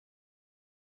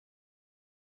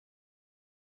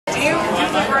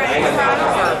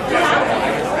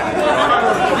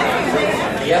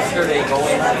Yesterday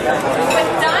going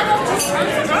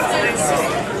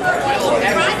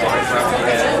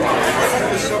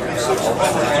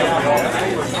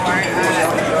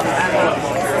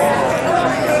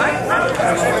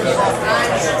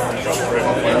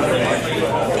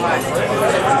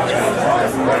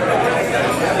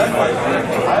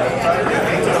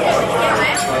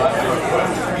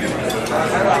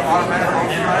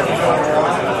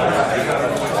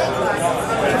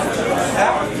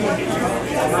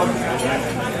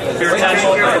Your attention,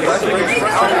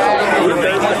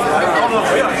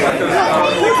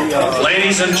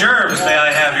 ladies and germs, may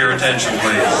I have your attention,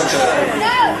 please?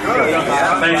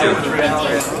 Thank you.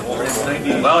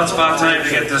 Well, it's about time to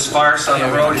get this farce on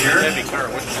the road here.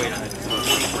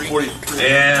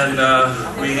 And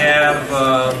we have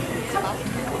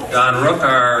Don Rook,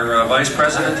 our vice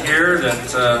president here,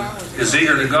 that is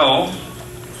eager to go.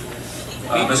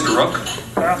 Mr. Rook.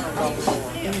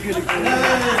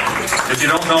 If you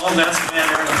don't know him, that's the man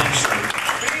there in the pink shirt.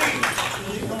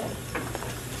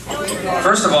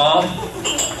 First of all,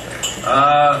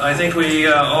 I think we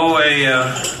owe a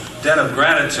debt of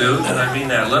gratitude, and I mean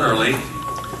that literally,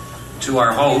 to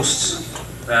our hosts.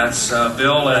 That's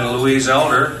Bill and Louise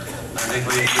Elder. I think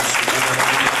we should give them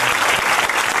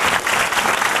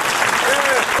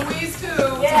a Louise too.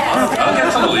 Yeah. I'll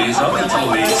get to Louise.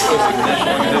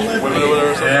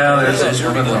 Yeah, there's those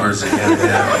women lovers again.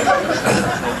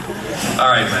 Yeah. All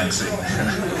right, Maxie.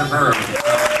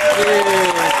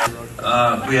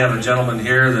 We have a gentleman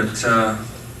here that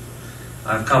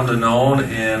I've come to know,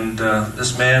 and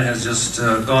this man has just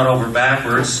gone over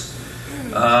backwards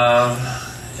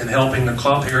in helping the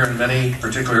club here in many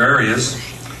particular areas.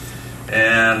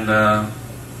 And a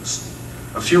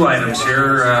few items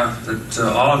here that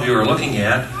all of you are looking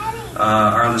at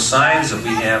are the signs that we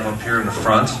have up here in the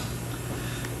front.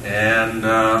 And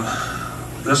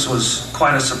this was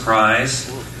quite a surprise.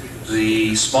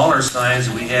 The smaller signs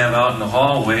that we have out in the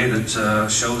hallway that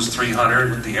shows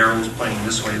 300 with the arrows pointing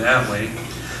this way, that way.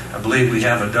 I believe we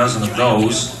have a dozen of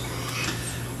those.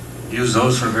 Use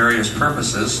those for various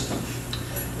purposes.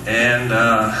 And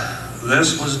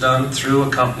this was done through a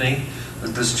company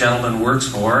that this gentleman works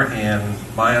for, and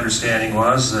my understanding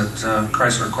was that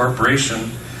Chrysler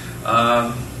Corporation,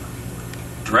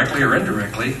 directly or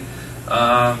indirectly,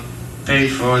 paid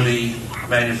for the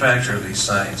manufacture of these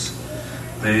signs.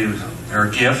 They're a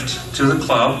gift to the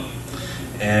club,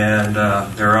 and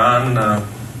they're on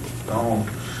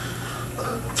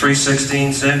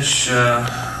 3/16"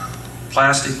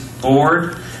 plastic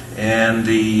board, and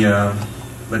the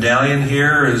medallion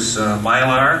here is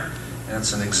Mylar.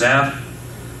 That's an exact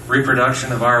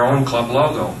reproduction of our own club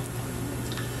logo.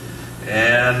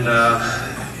 And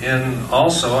in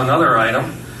also another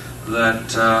item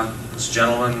that this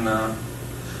gentleman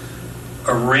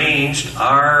arranged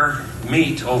our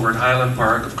meet over at Highland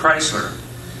Park of Chrysler.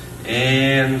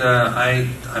 And I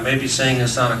may be saying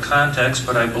this out of context,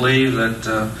 but I believe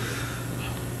that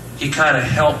he kind of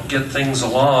helped get things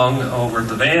along over at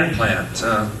the van plant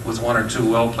with one or two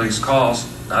well-placed calls.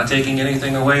 Not taking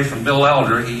anything away from Bill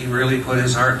Elder, he really put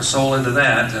his heart and soul into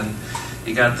that, and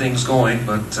he got things going,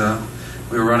 but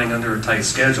we were running under a tight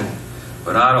schedule.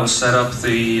 But Otto set up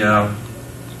the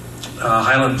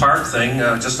Highland Park thing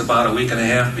just about a week and a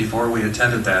half before we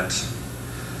attended that.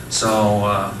 So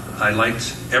I'd like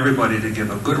everybody to give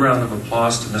a good round of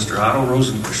applause to Mr. Otto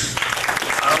Rosenbusch.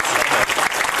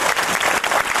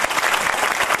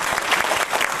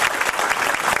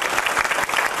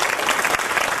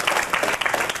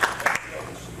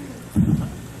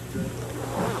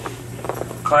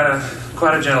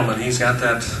 Quite a gentleman. He's got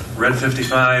that red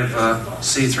 55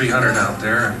 C300 out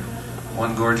there, and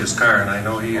one gorgeous car, and I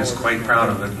know he is quite proud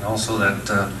of it, and also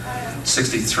that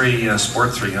 63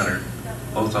 Sport 300.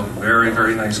 Both of them very,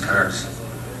 very nice cars.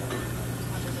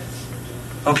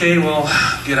 Okay, we'll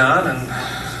get on, and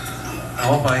I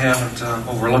hope I haven't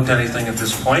overlooked anything at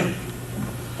this point.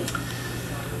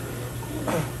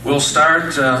 We'll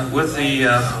start with the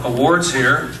awards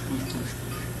here.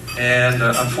 And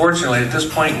unfortunately, at this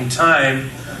point in time,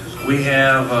 we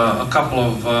have a couple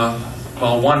of,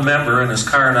 well, one member and his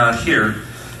car not here.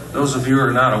 Those of you who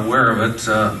are not aware of it,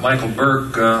 Michael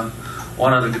Burke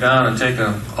wanted to go down and take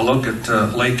a look at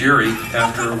Lake Erie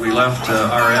after we left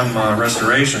RM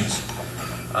Restorations.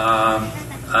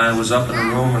 I was up in the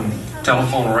room and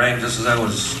telephone rang just as I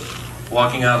was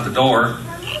walking out the door,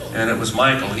 and it was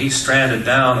Michael. He's stranded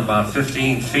down about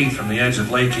 15 feet from the edge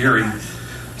of Lake Erie,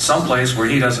 someplace where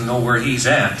he doesn't know where he's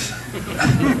at.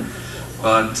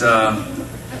 But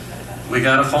we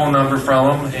got a phone number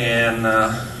from him, and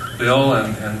Bill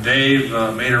and Dave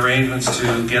made arrangements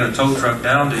to get a tow truck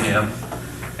down to him,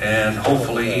 and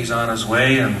hopefully he's on his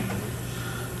way, and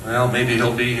well, maybe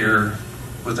he'll be here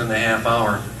within the half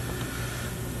hour.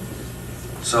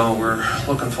 So we're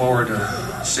looking forward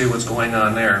to see what's going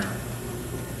on there.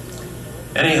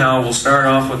 Anyhow, we'll start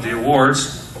off with the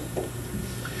awards,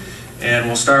 and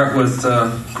we'll start with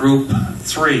Group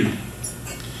 3.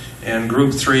 And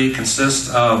Group 3 consists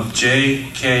of J,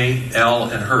 K, L,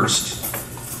 and Hurst.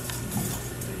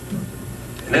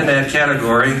 And in that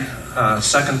category,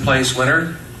 second place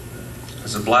winner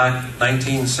is a black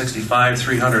 1965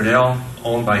 300L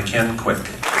owned by Ken Quick.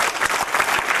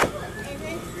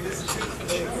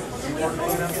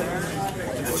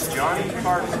 Here's Johnny.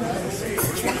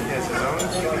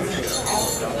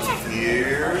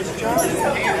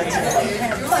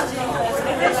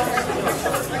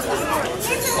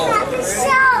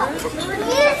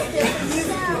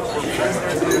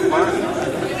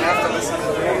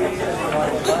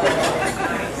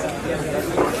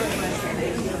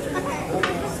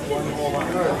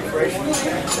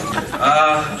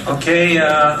 Okay,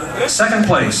 second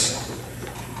place.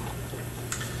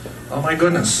 Oh my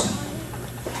goodness.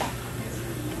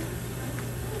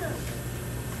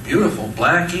 Beautiful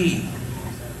Black E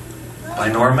by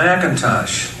Norm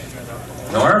McIntosh.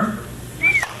 Norm?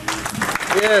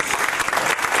 Yes.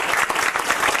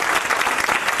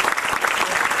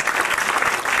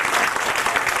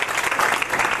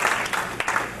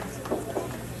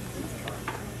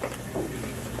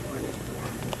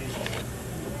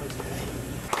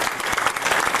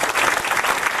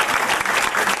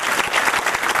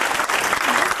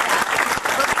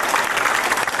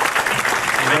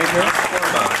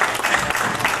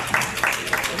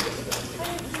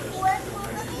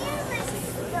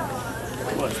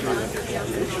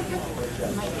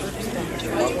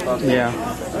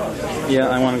 Yeah,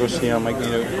 I want to go see how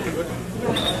Magneto.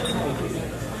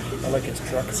 I like his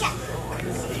truck.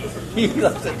 He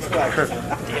loves the truck.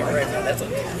 Damn right, man.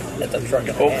 That's a truck.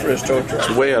 Hope for his tow truck.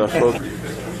 It's way out of focus.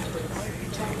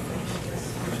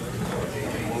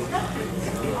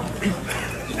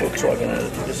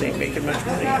 Volkswagen just ain't making much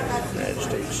money in the United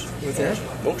States. What's that?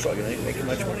 Volkswagen ain't making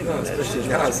much money in the United States.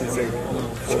 Now since they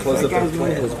closed up their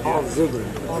plant. Was Paul Ziegler.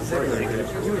 Paul Ziegler. You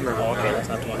remember? Oh, okay, that's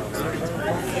not the one.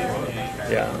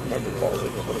 Yeah, I remember Paul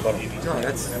Ziegler. What about him? No,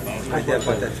 that's my dad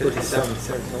bought that 57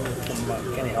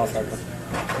 Saratoga. Kenny Halshardt.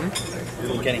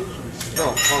 From Kenny.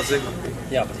 No, Paul Ziegler.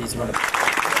 Yeah, but he's one of the...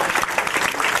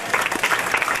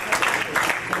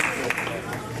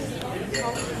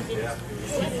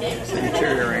 The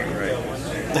interior ain't right.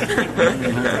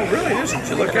 It really isn't.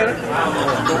 You look at it.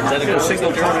 It's got a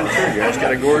single tone interior. It's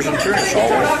got a gorgeous interior. It's all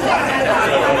right.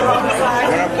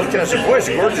 When I looked at it, I said, boy, it's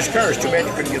a gorgeous car. It's too bad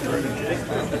you couldn't get the right interior.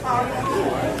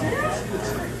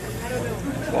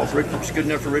 Well, if it's good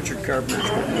enough for Richard Carpenter, it's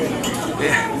good enough.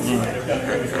 Yeah.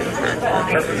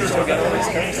 Carpenter still got all these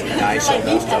cars. Nice.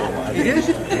 He did?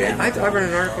 Yeah. I read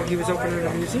an article he was opening a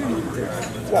museum there.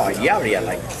 Well, yeah, but he had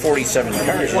like 47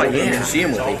 cars. Well, In yeah. the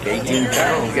museum with like 18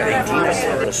 cars. He's got 18 up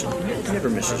there. Listen, he never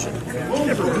misses it.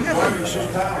 Never misses.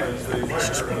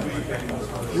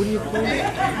 What do you play?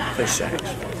 Play sax.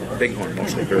 Bighorn,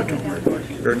 mostly baritone.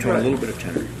 Baritone, a little bit of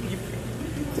tenor.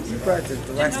 You brought the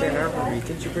last day in Arbor meet.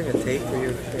 Didn't you bring a tape for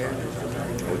your band?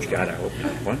 What you got? I hope.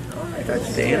 What? I thought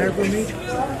you The Ann Arbor meet?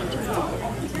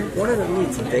 One of the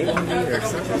meets, a Dayton meet or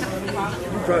something.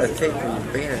 You brought a tape for your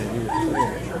band and you were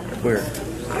playing it. Where?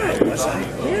 Was I?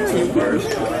 Yeah, you were.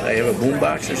 I have a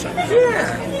boombox or something?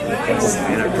 Yeah.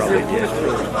 And I probably did.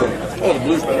 Oh, the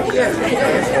Blues Brothers. Yeah.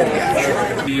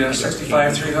 The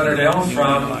 65 300L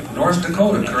from North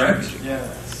Dakota, correct?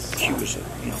 She was a,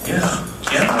 Yeah.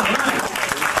 Yeah.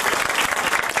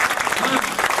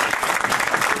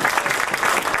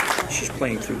 she's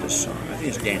playing through this song. I think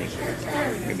it's Danny.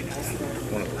 Maybe not.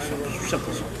 One of those songs.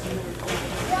 Simple song.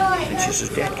 And she says,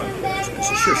 Dad, can you play this? I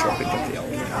said, sure, I picked up the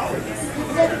album.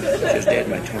 She says, Dad,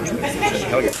 my tone's better. I said,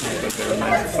 hell, your tone's been better than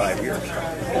mine for 5 years. She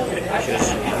says,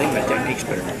 I think my technique's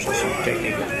better than yours. I said,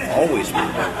 technique has always been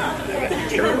better. I got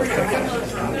terrible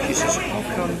technique. She says, how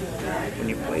come when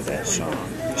you play that song,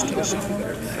 you still sound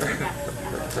better than that?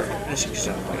 I said, because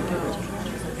I'm playing the notes.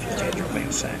 She says, Dad, you're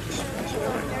playing sax. I said,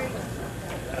 fine.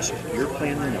 I said, you're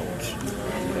playing the notes. I'm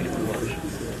playing the words.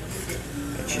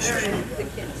 And she says, it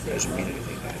doesn't mean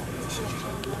anything.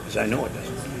 I said, I know it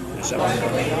doesn't. I said,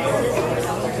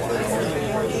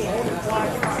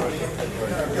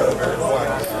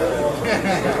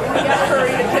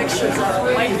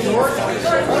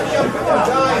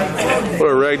 What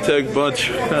a ragtag bunch.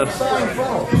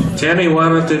 Tammy, why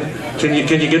don't can you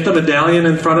get the medallion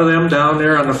in front of them down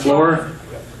there on the floor?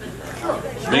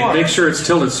 Make sure it's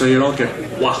tilted so you don't get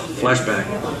flashback.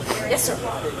 Yes, sir.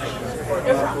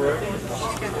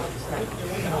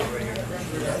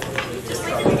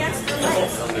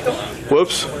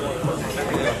 Whoops. Oh,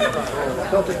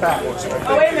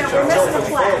 wait a minute, we're missing a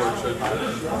flag.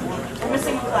 We're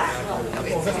missing a flag.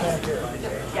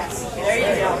 Yes, there you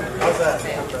go. How's that?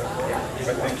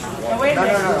 Oh, wait a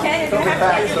minute, you can't even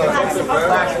have to relax the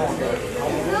flag.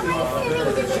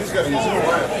 She's got to use it.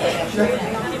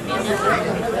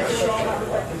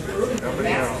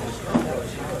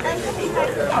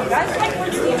 Oh, guys, like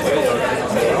we're seeing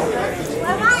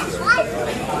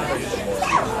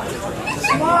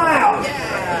Smile!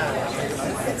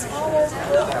 It's all over.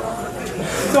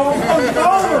 Don't come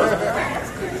over!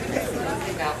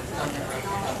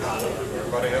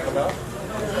 Everybody have enough?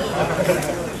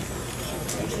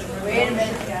 Wait a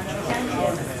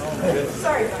minute,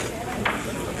 sorry.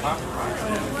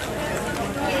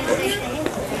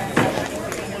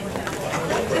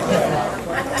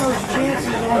 Those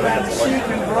chances on that cheek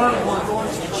and run were going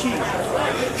to cheek.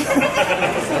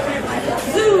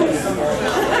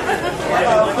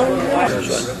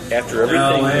 After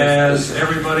everything, Now, has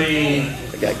everybody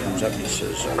the guy comes up and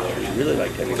says, "We really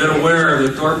like having." been aware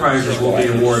that door prizes will be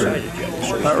awarded?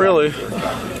 Not really.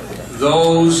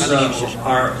 Those those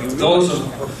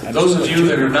of you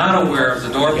that are not aware of the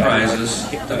door prizes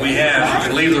that we have, you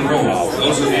can leave the room.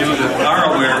 Those of you that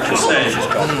are aware can stay.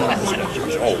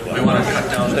 We want to cut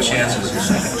down the chances.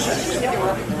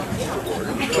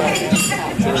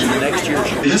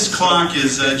 This clock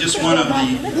is just one of the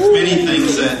many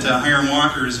things that Hiram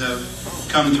Walkers have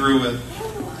come through with.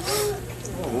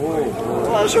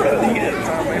 Well, sort of.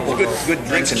 Good That's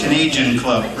drinking. Canadian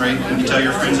Club, right? When you tell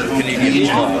your friends at home, Canadian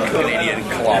Club. Canadian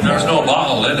club. There's no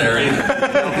bottle in there either.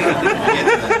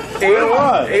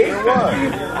 8-1.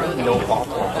 8-1.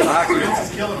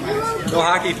 No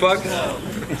hockey puck.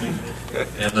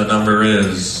 And the number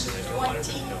is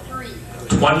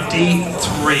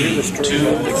 23.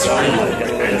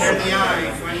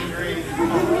 2-3.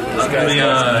 Under the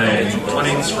eye.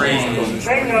 23.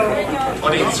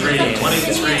 23.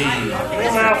 23.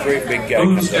 Great big guy.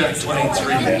 Who's got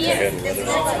 23?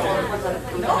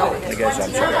 The guy's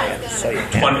I'm sorry. I have to say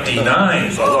it.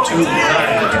 29. 29.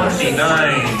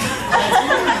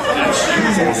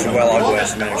 Well, I'll go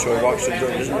ask the manager. So he walks through the door.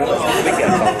 Doesn't realize the big guy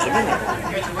follows him in there.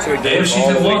 So he Dave, goes she all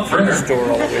can the way walk, from bring the her. store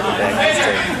all the way to the back of the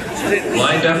store.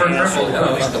 Blind, deaf, or crippled, you know. I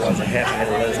was a half head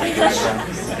of lettuce.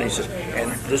 And he says,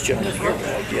 and this gentleman here was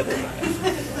like the other one.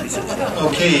 He says,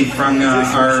 Okay, from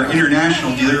our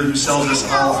international dealer who sells us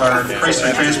all our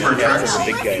Chrysler transport trucks,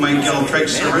 Mike Gill Trike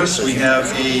Service, we have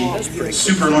a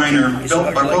Superliner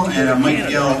belt buckle and a Mike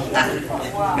Gill hat.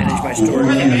 manage my store. No,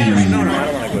 I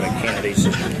don't want to go to Canada. He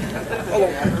says,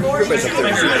 everybody's up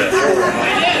there.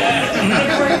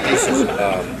 He says,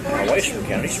 my wife's from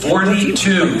Canada. He says,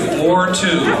 42.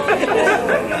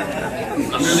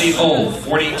 4-2. Under the O.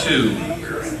 42.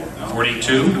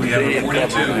 42. Do we have a 42?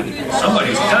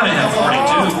 Somebody's got to have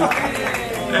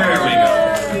 42. There we go.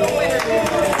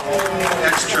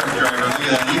 Ex-truck driver, look at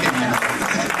that, he can handle it.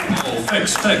 Oh,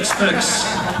 fix.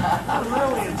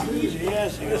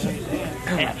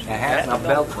 A hat and a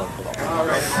belt buckle.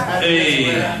 Hey.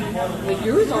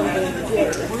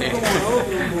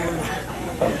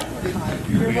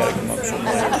 we got to come up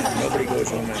somewhere. Nobody goes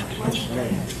home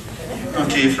and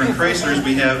Okay, from Chryslers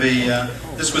we have a,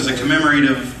 this was a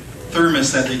commemorative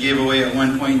thermos that they gave away at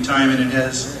one point in time, and it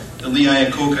has the Lee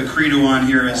Iacocca credo on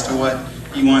here as to what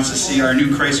he wants to see our new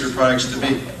Chrysler products to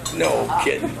be. no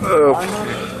kidding.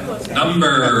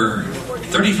 Number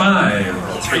 35.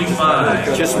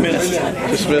 35. Just missed.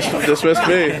 Dismissed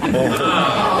me.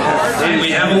 And we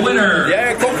have a winner.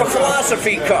 Yeah, Coca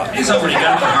Philosophy Cup. He's already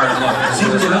got the hard luck. He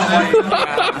was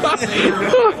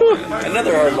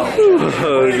Another hard luck. Oh,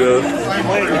 God.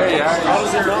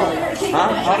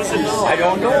 I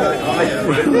don't know.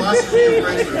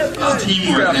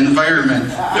 Teamwork, environment,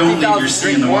 don't leave your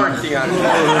C in the water.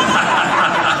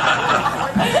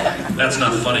 That's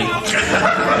not funny.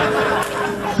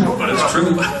 But it's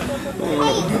true.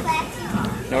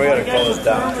 Now we got to close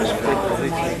down.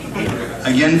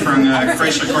 Again from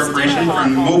Chrysler Corporation,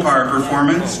 from Mopar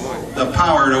Performance, the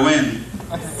power to win.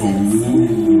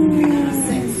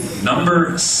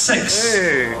 Number 6.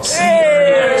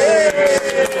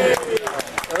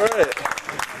 All right.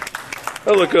 I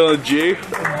look on a G.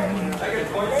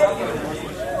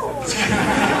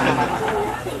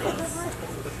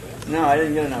 No, I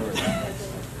didn't get a number.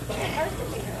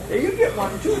 Yeah, you get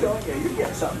one too, don't you? You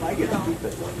get something, I get to keep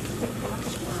it.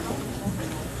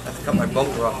 I have to cut my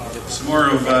bumper off. Some more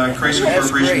of Chrysler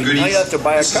Corporation great. Now you goodies. have to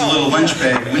buy a This is a little lunch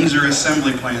bag, Windsor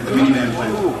Assembly Plant, the minivan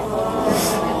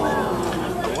plant.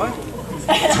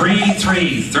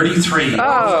 33.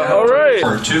 Ah, all right.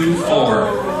 424.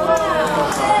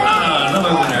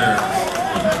 Another winner.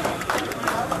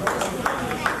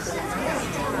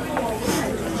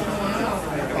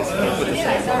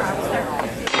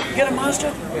 You got a Mazda? I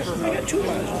got two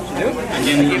Mazdas.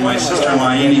 Again, my sister-in-law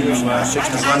Annie, who has lots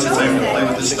of time to play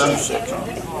with this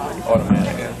stuff.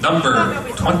 Automatic. Number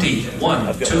 21. 21. I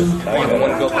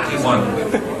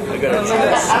got a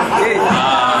GLC.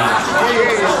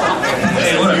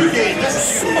 Hey, what a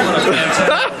fantastic.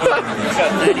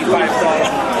 Got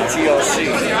 95,000 GLC.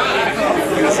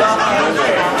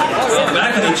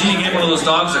 Back in the G, you get one of those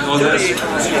dogs that go this. Is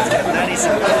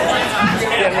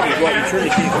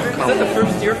that the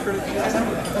first year for? Oh,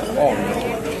 no.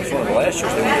 It's one of the last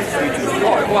years. They went to 324. Oh,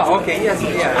 well, okay, yes, yeah.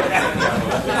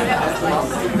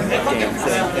 That damn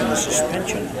thing and the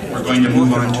suspension. We're going to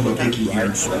move on to a biggie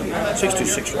here.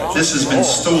 626 rides. This has been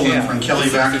stolen from Kelly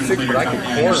Vacuum Cleaner Company, I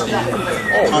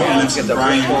understand. Compliments of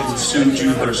Brian and Sue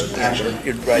Jubers, actually.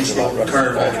 It rides a lot of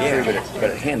Car but vacuum.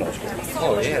 it handles good.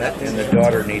 Oh, yeah, that And the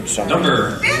daughter needs something.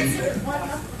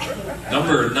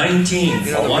 Number 19. 19.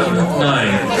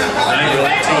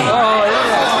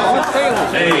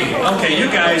 Hey, okay, you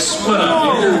guys split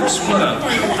up. You split up. I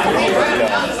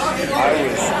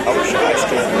was shy. I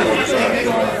still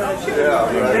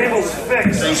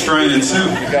Thanks, Brian and Sue.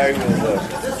 the guy with the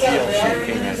GLC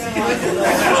came in.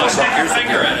 Oh, stick your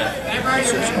finger at it. He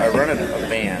says, I run a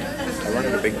van. I run a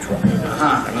big truck.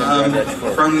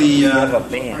 From the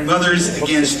Mothers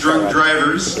Against Drunk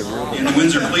Drivers in the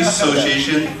Windsor Police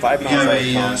Association, we have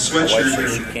a sweatshirt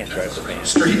She here. can't drive the van.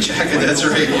 Straight jacket, that's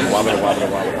right.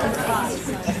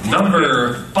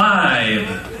 Number 5.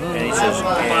 And he says, so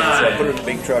I put her in the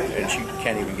big truck, and she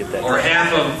can't even get that. Or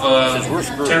half of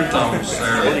 10 thumbs.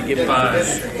 I want to give it to 5.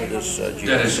 this That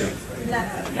is GLC. it.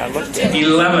 Now look at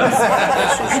 11.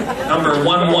 Number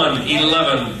 11. well,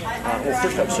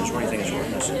 first up, says, what do you think it's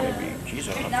worth? I said, maybe, geez,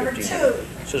 I don't know, 15. It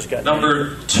says it's got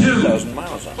Number 2. 2,000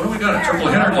 miles on it. What do we got? A triple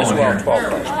hitter It's going about here.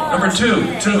 12,000 miles. Number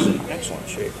 2. Excellent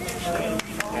shape.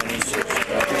 And he says,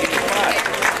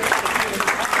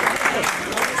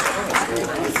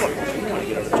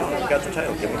 got the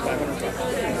title, give him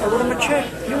 $500. I wrote him a check,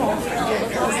 you know.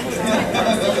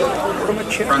 Wrote him a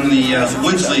check. From the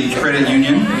Woodsley Credit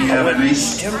Union, we have a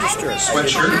nice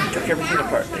sweatshirt. Took everything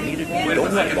apart. They needed no wet ball.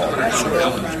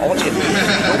 All it did, no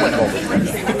wet ball.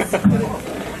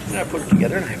 And I put it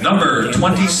together and I Number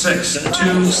 26.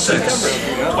 26.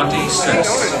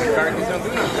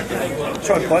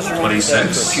 So I buzzed around 26. for a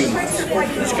few months.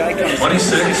 This guy comes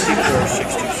 26.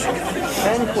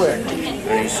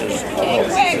 And he says, oh,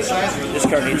 this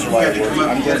car needs a lot of work.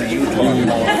 I'm going to Utah. I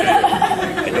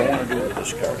don't want to do it with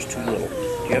this car. It's too little. Do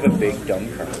you have a big, dumb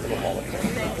car that will haul it?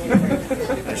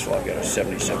 I said, well, I've got a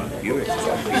 77 Buick.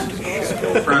 So I'm beat to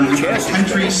shit. From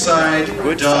Countryside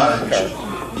Dodge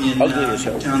in Ugly as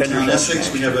hell. downtown Essex,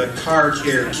 we have a car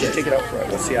care Take kit. it out for it.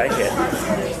 Let's see, I had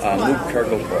moved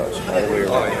cargo coils all the way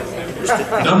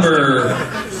around. Number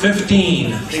 15.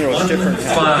 You know, it's different. 15.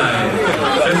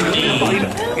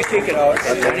 You take it out,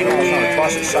 and then you go on and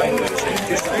toss it sideways.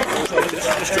 Just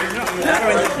straighten up. I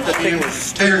mean, the thing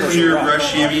was Tire cleaner,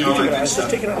 brush, chamois, all that good Let's stuff.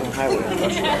 take it out on the highway and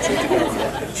toss it out. So we took it out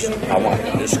for I want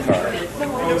this car.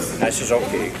 I says,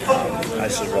 okay. I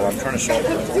says, well, I'm trying to sell it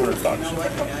for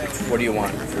 $400. What do you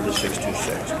want for the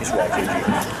 626? He says, well, I'll give you.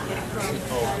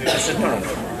 I said, no.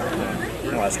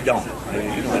 No, that's dumb. I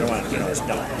don't want to, it's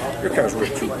dumb. Your car's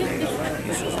worth $2 grand.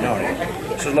 He says, no. He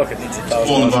says, look, it needs $1,000.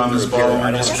 Pulling the bottom of his bottle I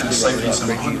and don't just want to kind of screw siphoning it some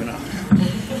up. on.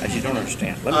 I said, you don't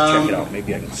understand. Let me check it out.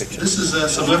 Maybe I can fix it. This is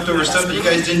some leftover stuff that you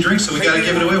guys didn't drink, so we got to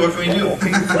give it away. What can we do? A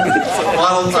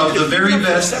bottle of the very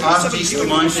best Asti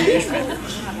Spumante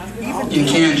in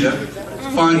Canja.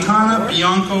 Fontana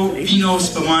Bianco Vino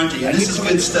Spumante, and this is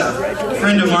good stuff. A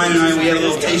friend of mine and I, we had a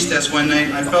little taste test one night,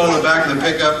 and I fell in the back of the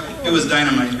pickup. It was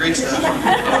dynamite. Great stuff.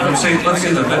 Let's see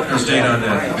the vintner's date on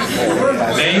that.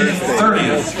 May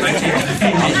 30th,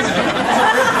 1990.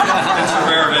 It's a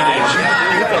rare vintage.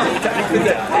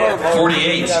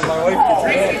 48.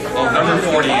 Oh, number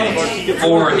 48.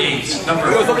 48. Number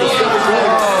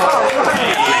 48.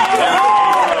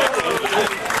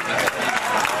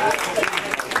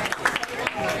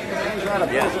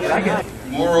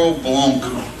 Moro Blanc.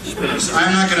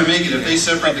 I'm not going to make it if they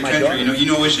separate the country. You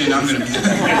know which end I'm going to be.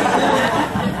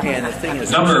 And the thing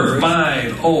is, Number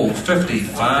 50. 50.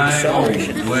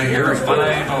 Do I hear a 50?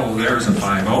 There's a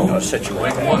 50.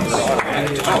 Wait once. well, my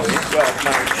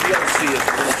GLC is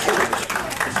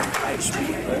high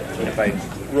speed. If I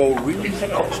roll really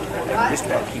fast, I just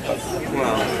about keep up.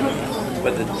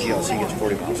 But the GLC gets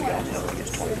 40 miles a gallon. The other one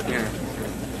gets 20.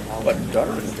 But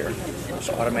daughter didn't care. It's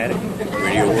automatic.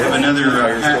 Radio We have another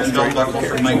hat and belt buckle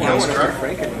from Mike Hill's truck.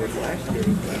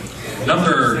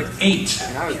 Number 8.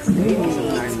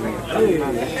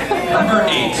 Number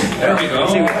 8. There we go.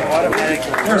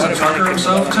 There's a trucker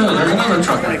himself too. There's another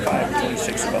trucker.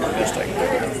 26 about the best I can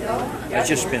do. It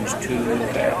just spins too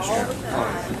fast.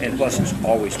 And plus it's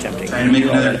always tempting. Trying to make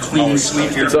another clean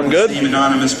sweep here from the Steam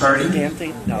Anonymous party. Damn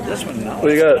thing. Now this one now. What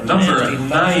do you got? Number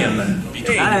 9.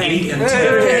 Between 8 and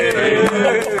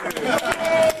 10.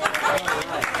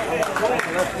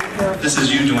 This is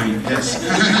you, Dwayne. Yes.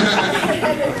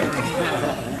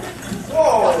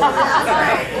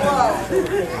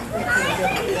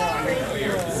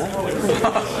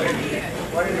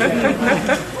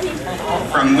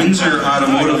 From Windsor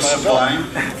Automotive Supply,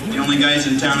 the only guys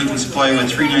in town who can supply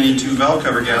with 392 valve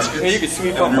cover gaskets. You can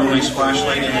sweep have up an early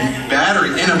flashlight and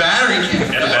battery in a battery can.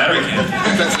 And a battery can.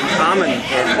 That's a common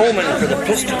omen for the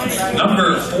pistons.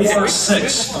 Number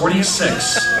 46.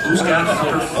 46. Who's got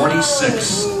number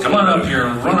 46? Come on up here.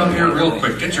 Run up here real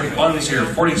quick. Get your buns here.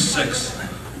 46.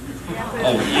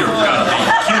 Oh, you're gotta be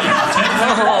kidding.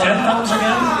 10 thumbs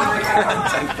again?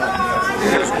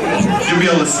 You'll be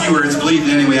able to see where it's bleeding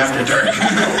anyway after dark.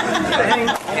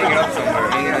 Hang it up somewhere.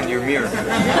 Hang it on your mirror. We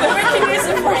can use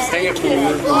it for Hang it from your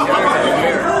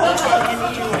mirror.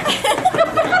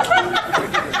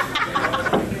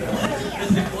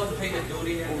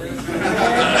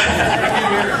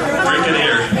 Drink it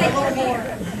here.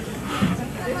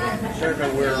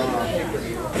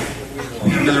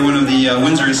 Another one of the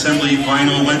Windsor Assembly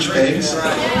vinyl lunch bags.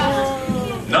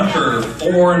 Number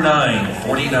 49.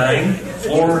 49.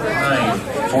 49.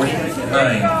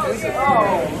 49.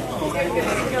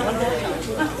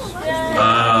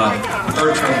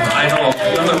 Bertram, I know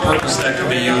another purpose that could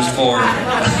be used for.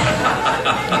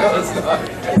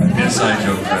 Inside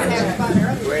joke, friends.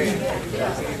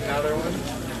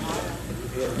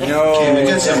 Okay, we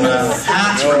got some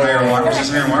hats from Iron Walkers. This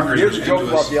Iron Walker Here's is a good joke to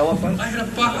about us. the elephant. I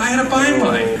had to buy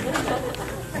mine.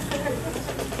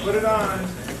 Put it on.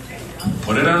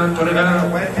 Put it on, put it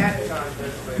on. Wet hat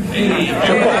contest. Hey,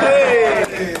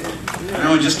 I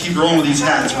know, just keep rolling with these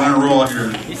hats. We're on a roll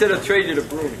here. He said I'll trade you the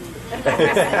broom.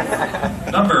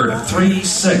 number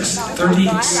 36.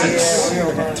 36.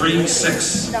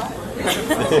 36.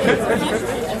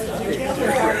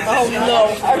 Oh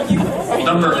no, are you?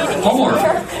 Number 4.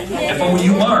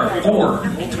 F-O-U-R. 4.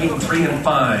 Between 3 and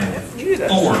 5. 4.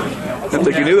 I don't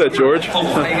think you knew that, George. 4. I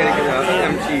gotta get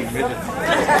an MG midget.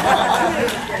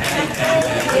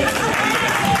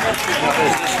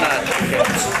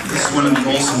 This is one of the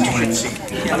Olsen twins. You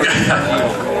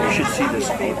should see this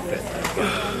big fit.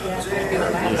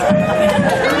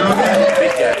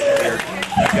 Big guy here.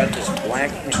 I've got this black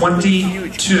hat.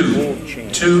 22.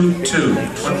 22.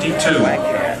 22. Black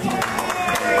hat.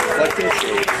 Reflecting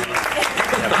shades.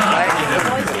 And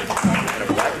a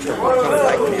black turban.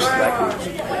 Black piece, black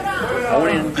piece. I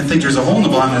went in I think there's a hole in the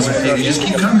bottom of this pig. You just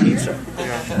keep coming.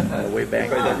 on the way back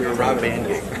from a band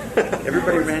gig.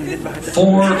 Everybody ran in behind the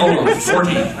 40.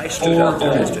 40. I stood out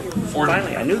there. 40. 40.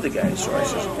 Finally, I knew the guy, so I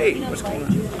said, "Hey, what's going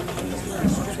on?"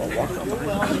 So I walked up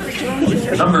behind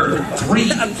him. Number 3.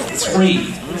 3.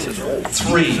 3.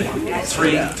 3.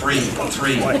 3. 3.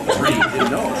 3.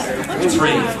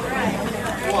 3.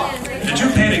 Did you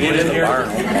pay to get in here?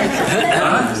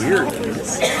 Huh? Weird.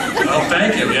 Oh,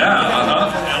 thank you.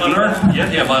 Yeah. Eleanor, get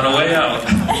him on the way out.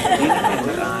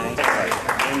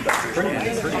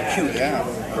 Pretty cute. Yeah.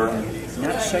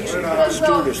 Not sexy, but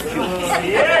stewardess cute.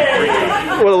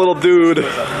 What a little dude.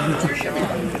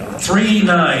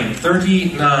 39.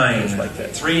 39.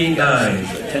 39.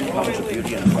 10 pounds of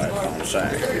beauty in a 5-pound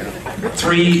sack. You know.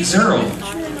 30. 30.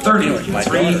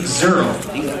 30.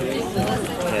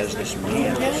 Has this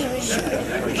man suit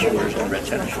up. She wears a red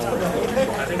tennis shirt.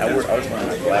 I was wearing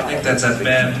a black. I think that's that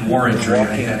bad war injury I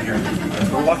had here.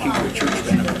 We're walking to a church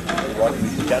band.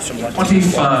 We got some lunch.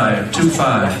 25.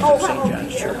 25. St.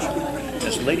 John's Church.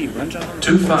 This lady runs out.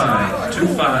 25.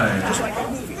 25. Just like a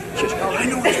movie. She says, I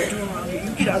know what you're doing around here. You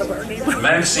get out of our neighborhood.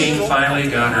 Maxine finally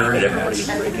got her And hat. everybody's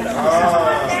breaking out.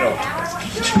 You know,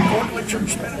 she's going to a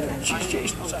church band. She's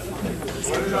chasing us out.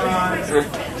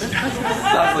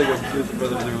 Sounds like a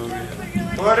Brother Blue movie.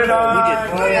 Put it on.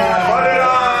 Put it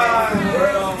on.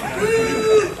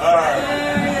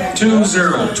 20.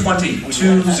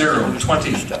 20.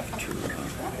 20.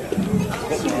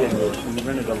 We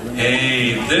rented a limo.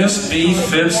 Hey, this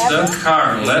befits the car,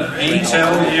 let me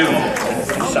tell you.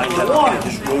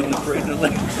 Just rode in the parade and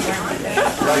like, we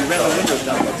ran the windows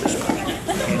down like this much.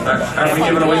 Are we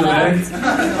giving away the bag? This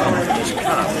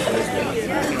cop,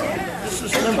 this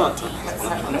is limo.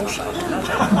 No shot.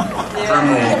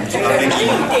 criminal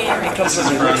eviction. This is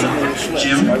from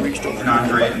Jim and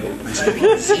Andre,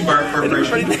 Seabar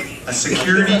Corporation, a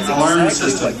security alarm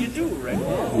system.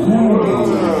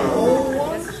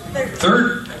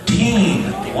 13.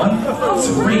 1,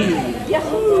 3.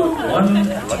 1,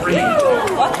 3.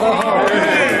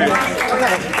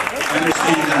 I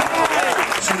understand that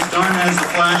since Don has the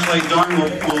flashlight, Don will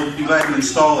be glad to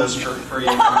install this for you.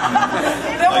 There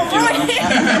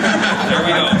we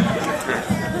go.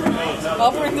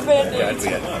 I'll bring the band-aids.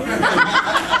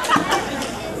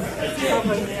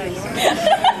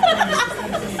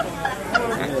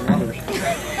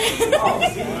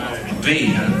 V,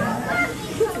 huh?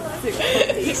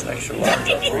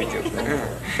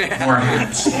 More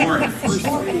hats. More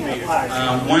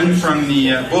hats. One from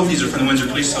the, both these are from the Windsor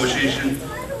Police Association.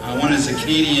 One is the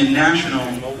Canadian National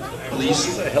Police.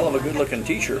 It's a hell of a good-looking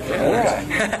T-shirt.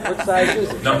 Yeah. What size is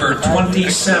it? Number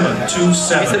 27,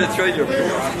 27.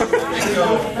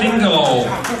 Bingo.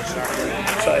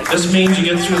 This means you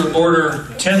get through the border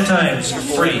 10 times for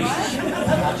free.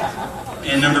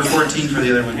 And number 14 for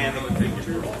the other one.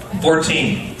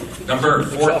 14. Number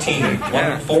 14.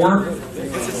 1, 4.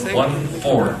 1,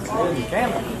 4.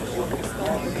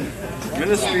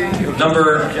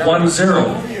 Number 10.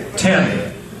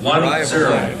 10. 1,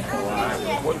 0.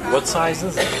 What size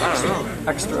is it? I don't know.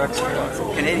 Extra.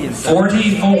 Canadian size.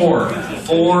 44.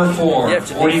 4, 4. You have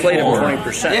to 44. deflate them 20%.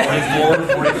 44,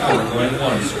 44, going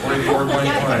once. 44,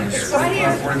 going twice.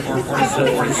 44, 44,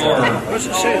 44. What's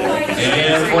it say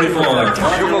there? And 44.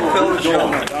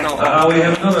 We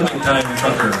have another two-time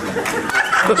trucker.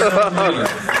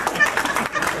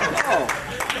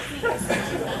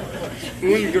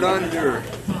 When you get under,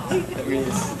 that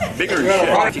means Bigger than shit.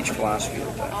 I teach philosophy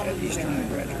at Eastern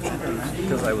graduates.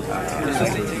 Because I was I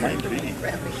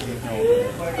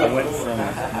went from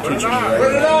teaching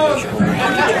writing English over to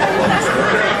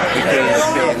because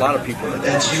there are a lot of people that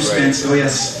That's you, Spence. Oh,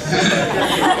 yes.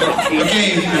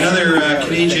 Okay, another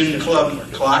Canadian club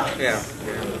clock. yeah.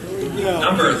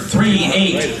 Number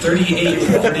 38, 38,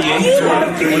 38, 38,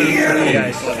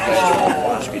 38.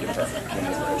 philosophy department.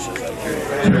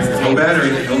 No battery,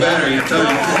 no battery, I'm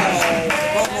telling you.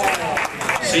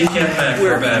 See Ken back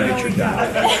for battery.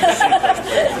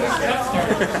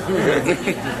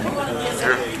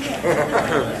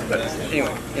 But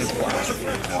anyway, in philosophy.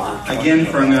 Again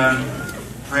from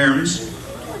Irons,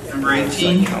 number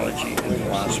 18. Psychology and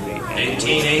philosophy.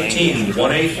 18, 18,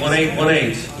 1, 8, 1, 8, 1,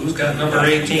 8. Who's got number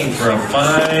 18 for a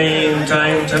fine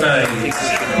time tonight?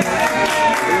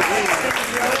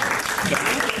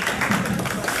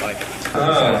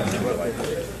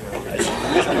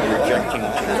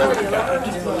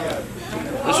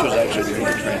 This was actually during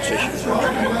the transition from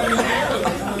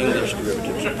English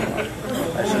derivatives and philosophy.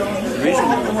 I said, the reason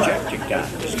you object to God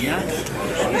is not you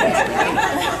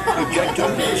object to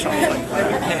it something like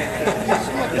that.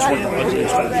 It's one of the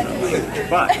easiest things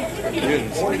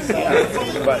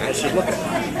but I said, look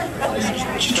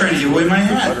at She's trying to give away my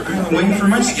hat. I'm waiting for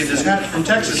Mike to get this hat from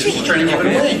Texas. She's trying to give it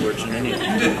away.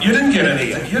 You didn't get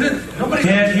anything. You didn't. Nobody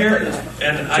had here,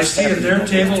 and I see at their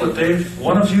table that they've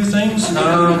won a few things.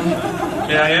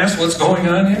 May I ask what's going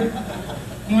on here?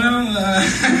 Well,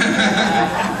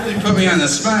 you put me on the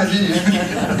spot, didn't you?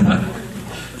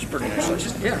 it's pretty nice.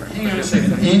 Yeah. Hang on a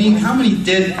second. Annie, how many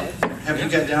dead have you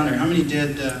got down there? How many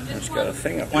dead? It's got a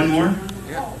thing up One more? I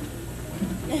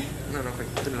don't know if I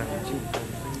can put it on the G.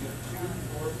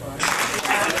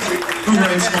 Who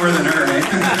writes more than her, eh?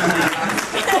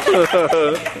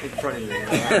 In front of you. I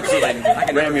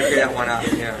can never figure that one out.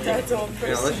 Yeah.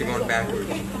 Unless you're going backwards.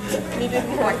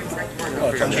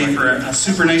 Okay, for a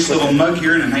super nice little mug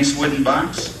here in a nice wooden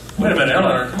box. Wait a minute,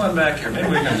 Eleanor, come on back here. Maybe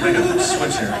we can make a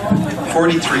switch here.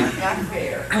 43.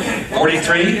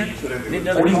 43?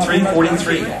 43,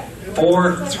 43.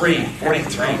 4, 3,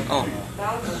 43. Oh.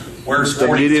 Where's The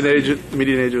 43?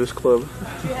 median age of this club.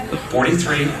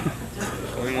 43,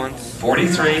 Going once.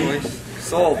 43,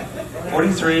 Sold.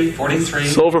 43, 43.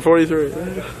 Sold for 43.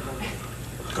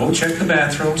 Go check the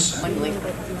bathrooms.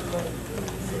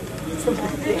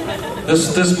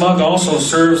 This mug also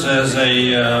serves as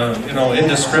a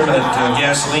indiscriminate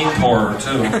gasoline pourer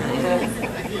too.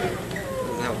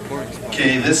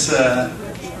 Okay, this,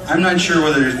 I'm not sure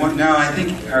whether there's one. Now, I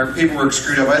think our paperwork's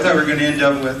screwed up. I thought we were going to end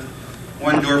up with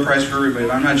one door prize for everybody,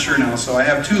 but I'm not sure now. So I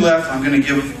have two left. I'm going to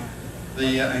give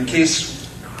the, in case,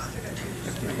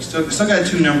 still got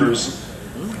two numbers.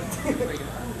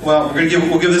 Well,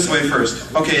 we'll give this away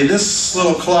first. Okay, this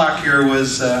little clock here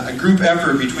was a group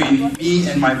effort between me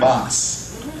and my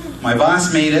boss. My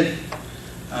boss made it.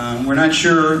 We're not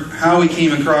sure how we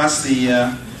came across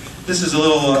the. This is a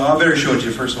little. I better show it to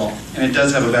you first of all, and it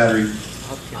does have a battery.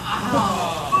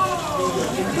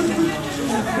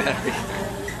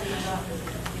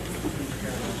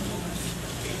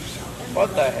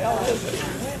 What the hell is it?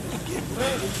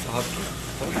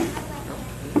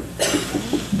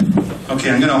 Okay,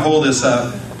 I'm going to hold this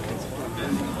up.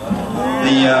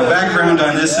 The background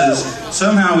on this is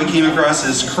somehow we came across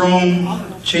this chrome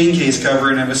chain case cover,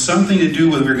 and it was something to do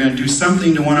with we were going to do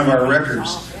something to one of our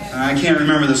records. I can't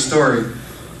remember the story.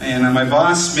 And my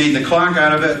boss made the clock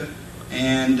out of it,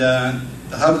 and the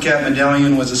hubcap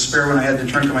medallion was a spare one I had in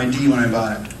the trunk of my D when I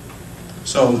bought it.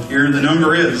 So here the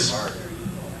number is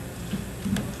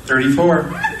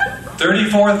 34.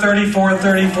 34, 34,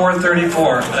 34,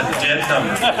 34. A dead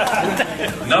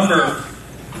number. Number